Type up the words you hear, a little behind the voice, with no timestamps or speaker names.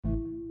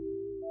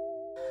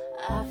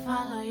I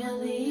follow your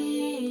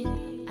lead.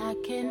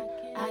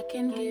 I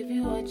can give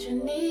you what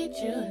you need.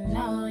 You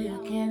know you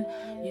can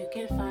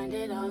find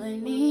it all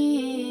in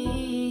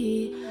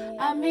me.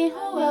 I mean,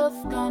 who else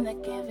gonna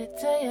give it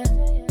to you?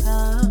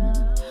 Come,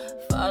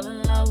 fall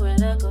in love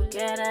with a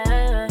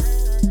go-getter.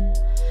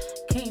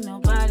 Can't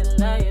nobody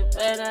love you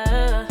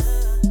better.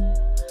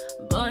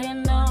 Boy, you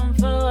know I'm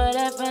for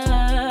whatever.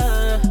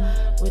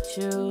 With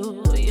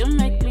you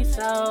make me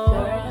so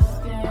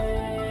thirsty.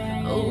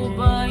 Oh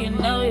boy, you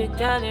know you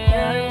got it.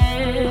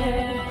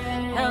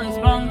 Hell is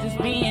wrong, just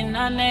being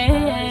honest.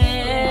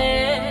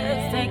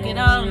 Take it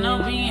all,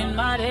 no being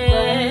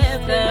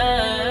modest.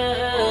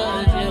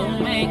 You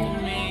make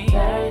me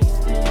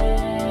thirsty.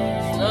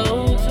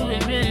 Slow to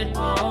admit it,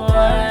 boy,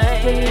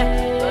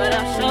 but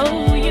I'll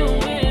show you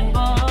it,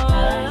 boy.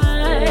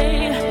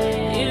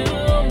 You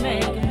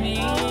make me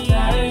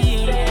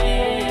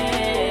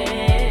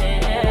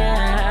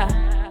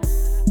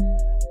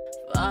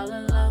fall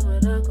in love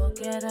with a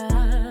go-getter.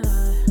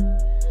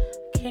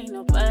 Can't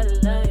nobody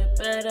love you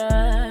better.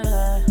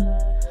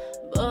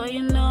 Boy,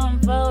 you know I'm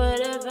for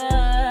whatever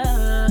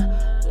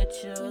with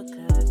you,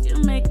 cause you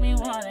make me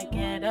wanna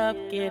get up,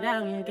 get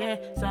out and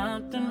get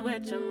something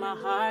with you. My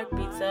heart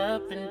beats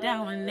up and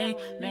down when they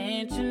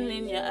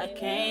mentioning you. I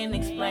can't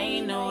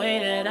explain the way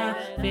that I'm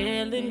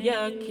feeling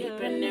you.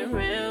 Keeping it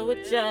real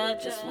with you,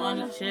 just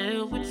wanna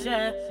chill with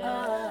you.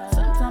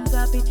 Sometimes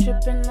I be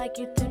tripping like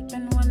you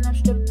tipping when I'm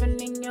stripping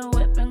in your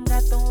whipping.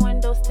 Got the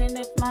windows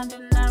tinted,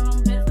 minding our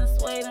own business.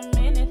 Wait a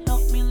minute,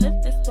 help me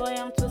lift this boy.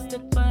 I'm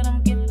twisted, but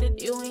I'm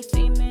gifted. You ain't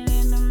seen it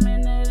in a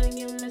minute and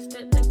you missed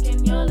it.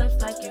 Licking your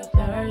lips like you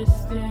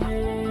thirsty.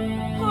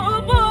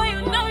 Oh boy,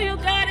 you know you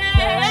got it.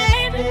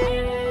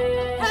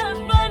 How's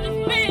fun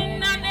is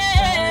being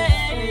honest.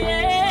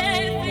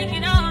 Take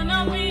it all,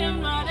 no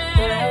being modest.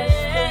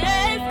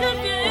 Cause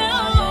you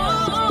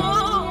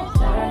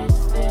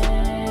thirsty.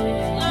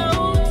 Slow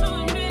to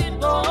admit,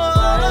 boy,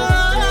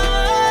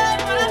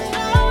 but I'll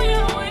show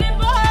you it,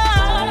 boy.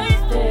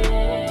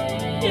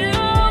 You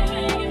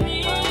make me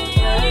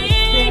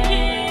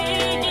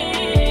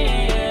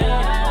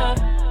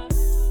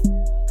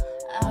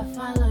I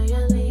follow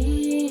your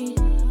lead.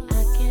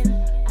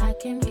 I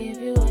can give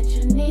you what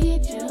you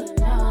need. You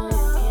know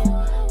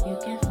you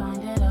can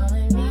find it all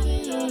in me.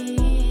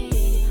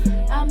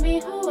 I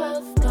mean, who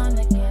else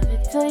gonna give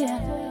it to you?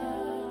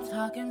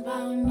 Talking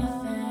about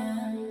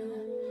nothing.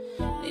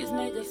 These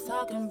niggas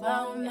talking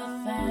about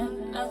nothing.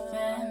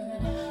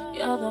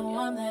 You're the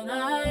one that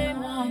I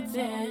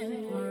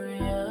wanted.